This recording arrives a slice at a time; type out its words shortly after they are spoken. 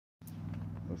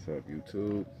What's up,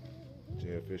 YouTube?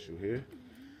 JayOphishal here.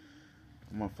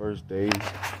 On my first day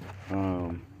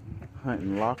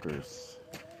hunting lockers.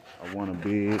 I won a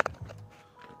bid,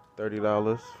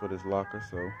 $30 for this locker,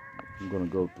 so I'm gonna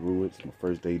go through it. It's my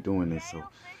first day doing this, so I'm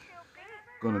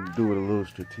gonna do it a little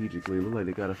strategically. Look like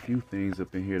they got a few things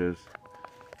up in here that's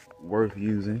worth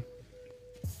using.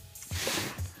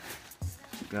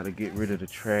 Gotta get rid of the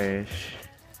trash.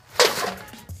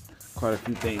 Quite a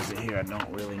few things in here I don't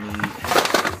really need.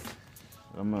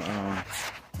 I'm gonna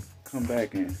come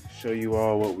back and show you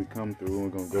all what we come through. We're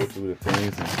gonna go through the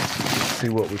things and see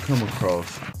what we come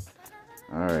across.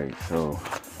 All right, so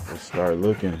let's start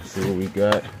looking, see what we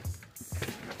got.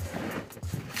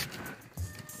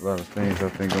 A lot of things I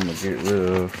think I'm gonna get rid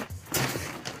of.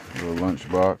 A little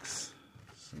lunchbox.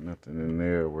 There's nothing in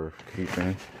there worth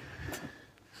keeping.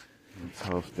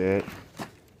 Toss that.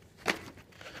 I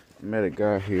met a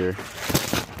guy here.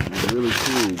 He was really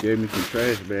cool. He gave me some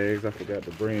trash bags. I forgot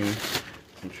to bring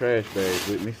some trash bags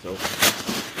with me, so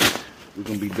we're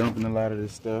gonna be dumping a lot of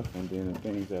this stuff, and then the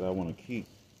things that I want to keep,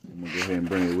 I'm gonna go ahead and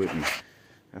bring it with me.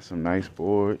 Got some nice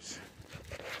boards.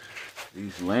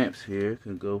 These lamps here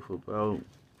can go for about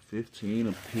 $15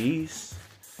 a piece.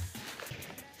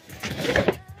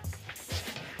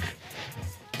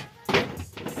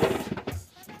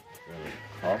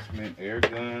 Crossman air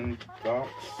gun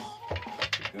box.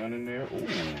 The gun in there. Ooh.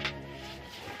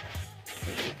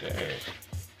 Look at that.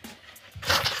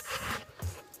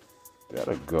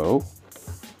 Gotta go.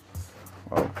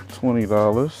 About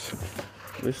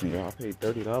 $20. Listen, y'all, I paid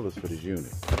 $30 for this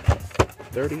unit.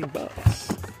 $30.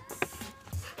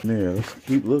 Yeah, let's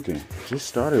keep looking. Just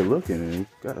started looking and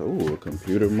got a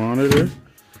computer monitor.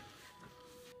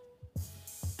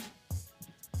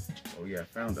 Oh yeah, I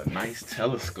found a nice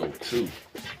telescope too.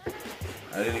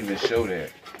 I didn't even show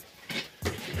that.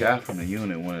 The guy from the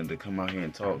unit wanted to come out here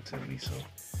and talk to me, so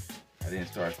I didn't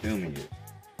start filming it.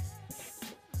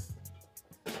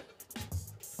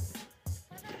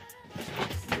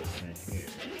 What's in here?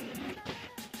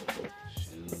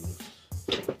 Shoes.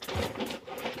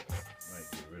 Might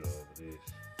get rid of this.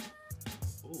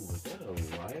 Ooh, is that a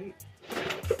light?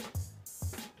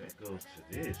 That goes to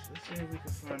this. Let's see if we can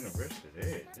find the rest of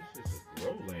that. This is a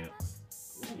grow lamp.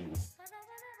 Ooh.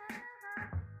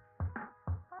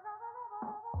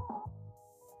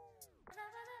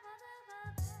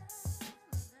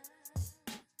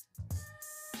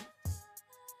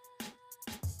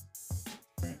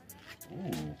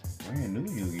 Ooh, brand new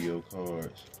Yu-Gi-Oh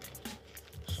cards.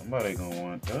 Somebody gonna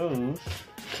want those.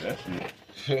 That's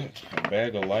a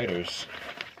bag of lighters.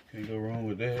 Can't go wrong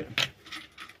with that.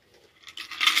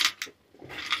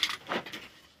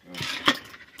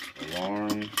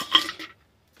 Alarms.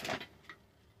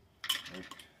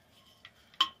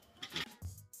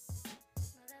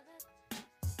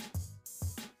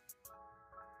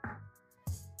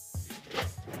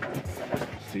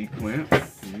 C-clamp.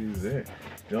 Use that.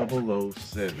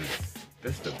 007.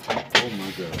 That's the, oh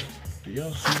my god. Do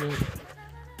y'all see that?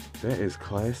 That is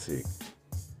classic.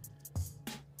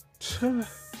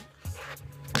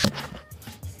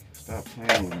 Stop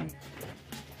playing with me.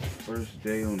 First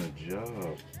day on the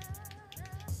job.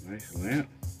 Nice lamp.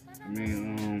 I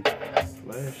mean,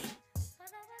 flash.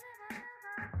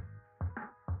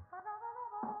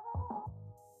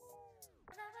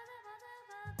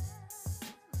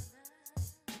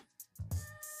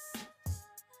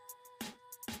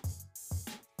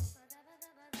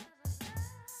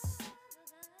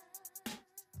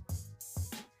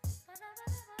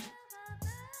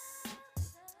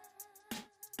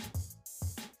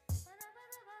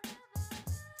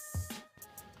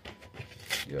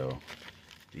 Yo,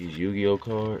 these Yu-Gi-Oh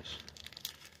cards,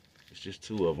 it's just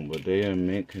 2 of them, but they are in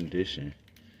mint condition.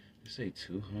 They say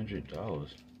 $200. I'm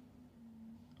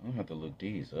gonna have to look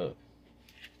these up.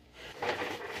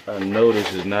 I know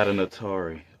this is not an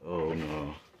Atari. Oh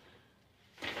no.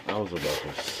 I was about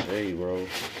to say, bro,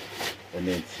 a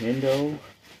Nintendo.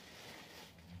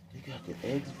 They got the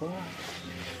Xbox.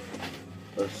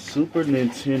 A Super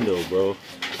Nintendo, bro.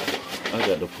 I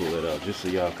got to pull it out just so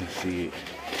y'all can see it.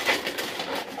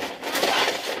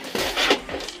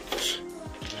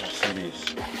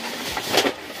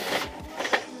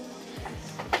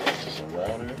 This is a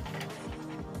router,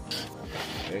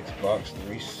 Xbox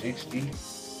 360,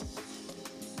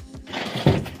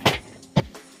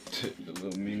 the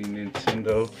little mini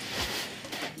Nintendo.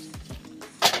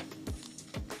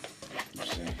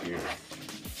 What's in here?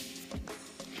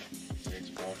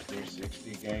 Xbox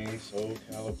 360 game, Soul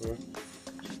Calibur,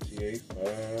 GTA 5,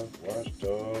 Watch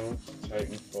Dogs,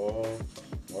 Titanfall,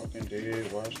 Walking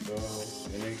Dead, Watch Dogs,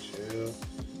 NHL,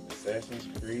 Assassin's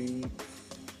Creed.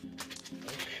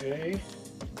 Okay.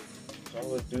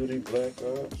 Call of Duty Black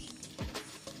Ops.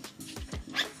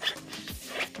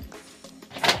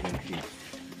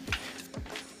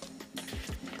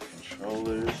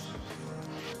 Controllers.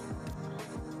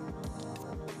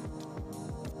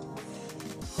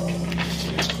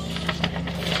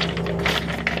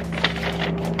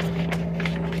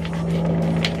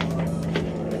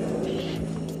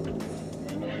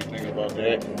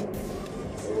 That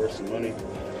worth some money.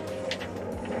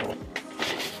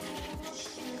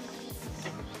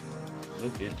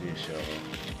 Look at this, y'all.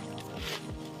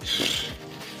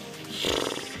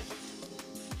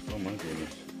 Oh my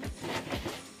goodness.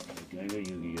 The gang of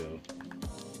Yu-Gi-Oh!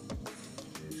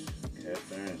 This cast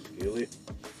iron skillet.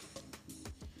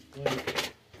 I'm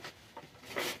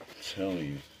telling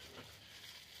you,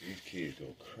 these kids go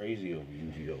crazy over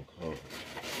Yu-Gi-Oh! Cards.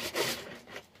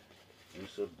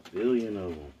 There's a billion of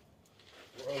them.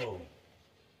 Bro.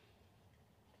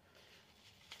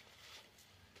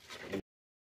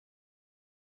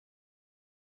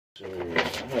 So, I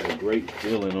had a great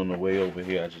feeling on the way over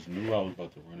here. I just knew I was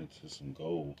about to run into some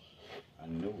gold. I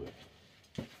knew it.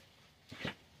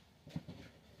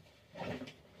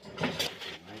 Nice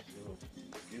little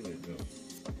skillet, though.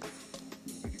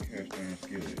 Look at the cast iron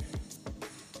skillet.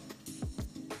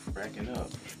 Racking up.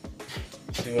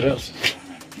 Let's see what else is there.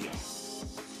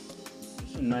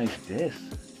 A nice desk.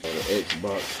 All the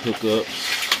Xbox hookups.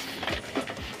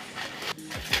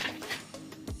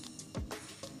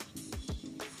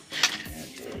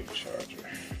 Android charger.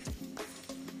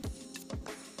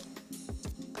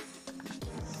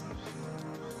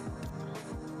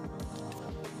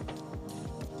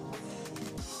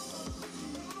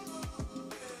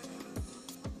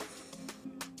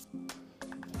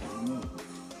 I don't know.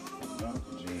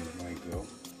 Dr. James might go.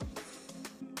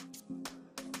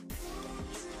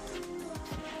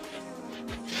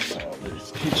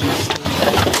 This kitchen stuff.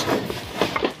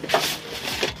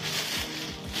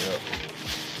 Yep.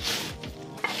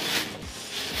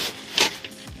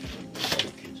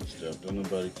 Kitchen stuff. Don't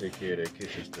nobody take care of that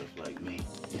kitchen stuff like me.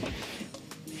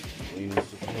 Cleaning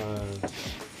supplies.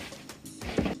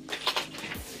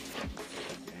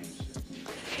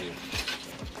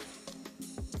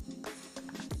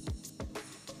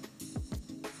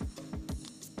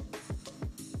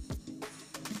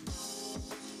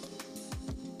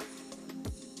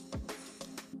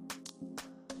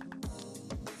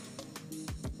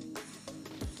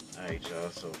 Alright, y'all,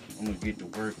 so I'm gonna get to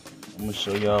work. I'm gonna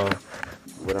show y'all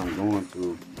what I'm going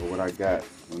through or what I got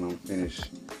when I'm finished.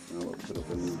 And I'm gonna put up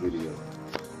a new video.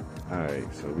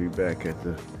 Alright, so we back at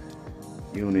the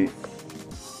unit.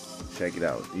 Check it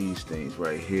out. These things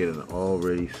right here that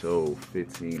already sold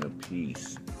 15 a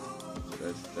piece. So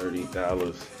that's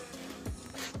 $30.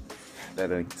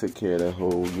 That done took care of that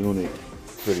whole unit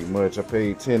pretty much. I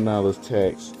paid $10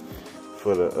 tax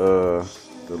for the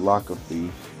locker fee.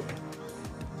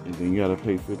 And then you gotta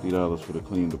pay $50 for the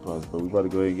clean deposit. But we about to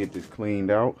go ahead and get this cleaned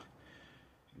out.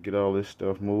 Get all this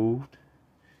stuff moved.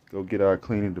 Go get our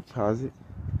cleaning deposit.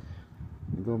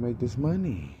 And go make this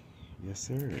money. Yes,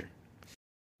 sir.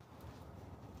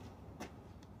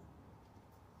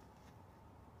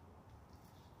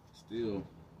 Still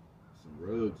some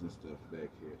rugs and stuff back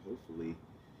here. Hopefully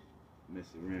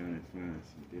mess around and find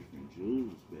some different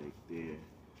jewels back there.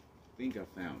 I think I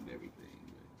found everything,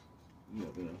 but you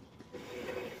never know.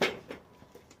 I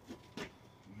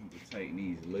have to tighten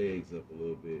these legs up a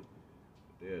little bit.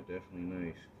 But they're definitely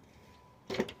nice.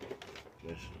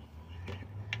 Just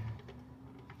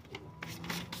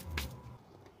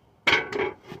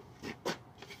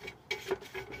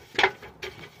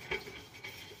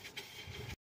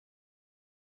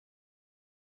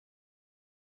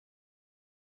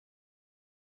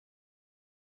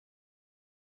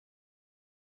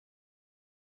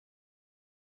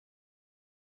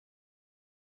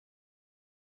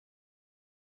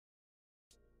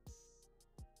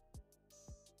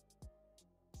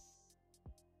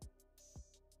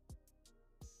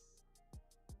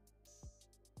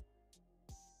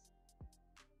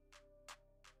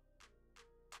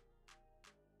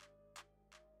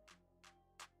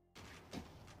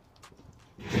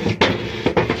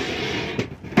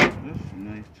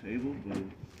table, but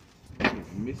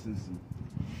it's missing some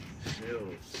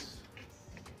shelves.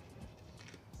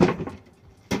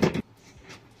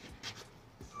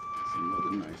 Some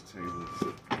other nice tables.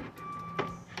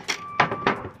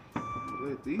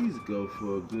 Let these go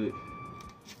for a good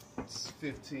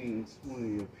 15,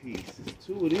 20 a piece. There's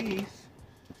 2 of these.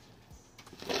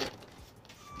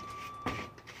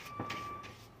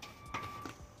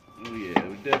 Oh yeah,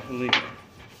 we definitely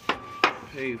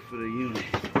paid for the unit.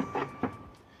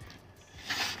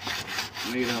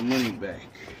 Made our money back.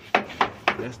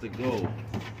 That's the goal.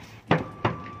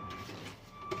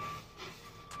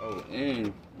 Oh,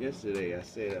 and yesterday I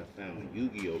said I found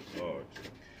Yu-Gi-Oh cards.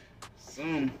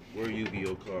 Some were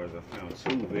Yu-Gi-Oh cards. I found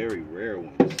 2 very rare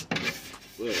ones.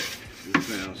 But we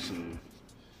found some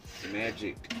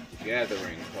Magic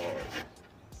Gathering cards.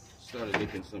 Started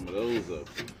looking some of those up.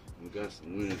 We got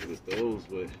some winners with those,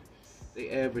 but they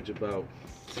average about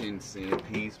 10 cents a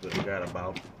piece, but I got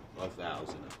about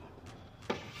 1,000 of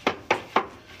them.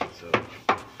 So,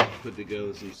 put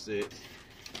together some sets.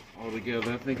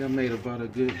 Altogether, I think I made about a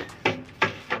good,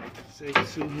 say,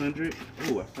 200.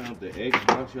 Oh, I found the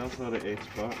Xbox. Y'all saw the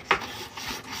Xbox.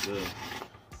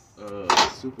 The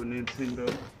Super Nintendo.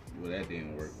 Well, that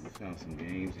didn't work. We found some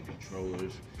games and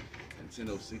controllers.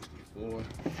 Nintendo 64.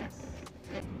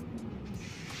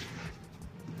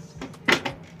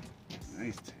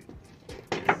 Nice tape.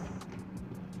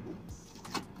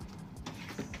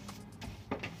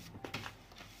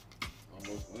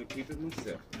 Almost want to keep it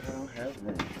myself. I don't have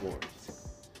room for it.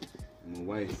 My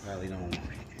wife probably don't want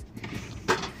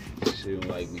it. She don't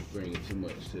like me bringing too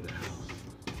much to the house.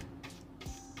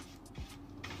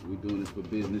 We're doing this for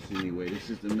business anyway. This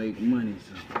is to make money,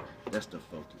 so that's the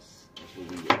focus. That's what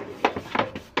we are doing.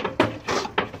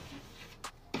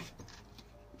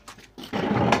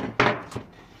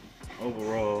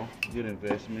 Overall, good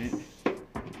investment.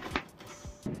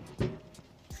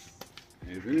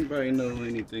 If anybody know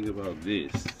anything about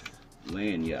this,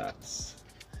 land yachts,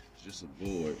 it's just a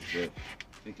board, but I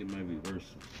think it might be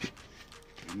worth it.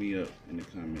 Hit me up in the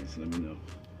comments, let me know.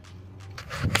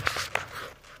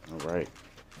 All right,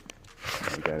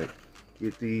 we gotta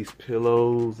get these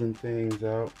pillows and things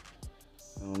out.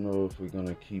 I don't know if we're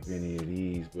gonna keep any of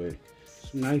these, but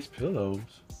some nice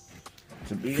pillows.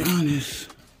 To be honest,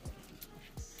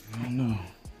 I don't know.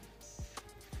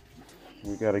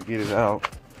 We gotta get it out,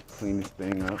 clean this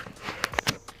thing up.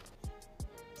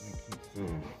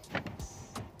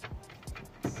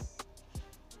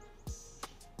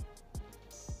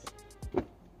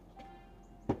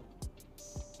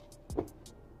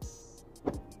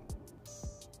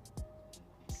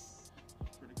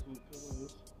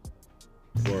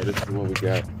 Well, this is what we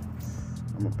got.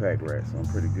 I'm a pack rat, so I'm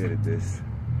pretty good at this.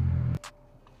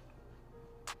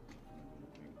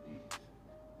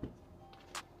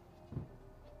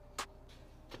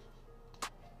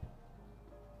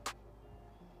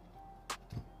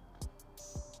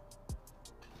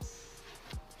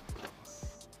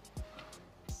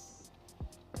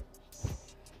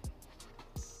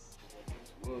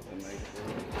 Was a nice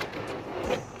one.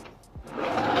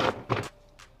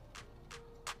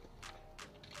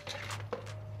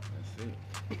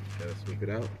 Gotta sweep it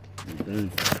out. I'm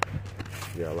done.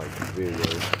 Y'all like this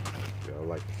video. Y'all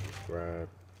like to subscribe.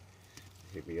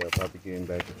 Hit me up. I'll be getting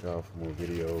back with y'all for more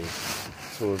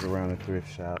videos. Tours around the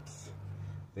thrift shops.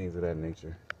 Things of that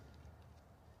nature.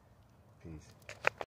 Peace.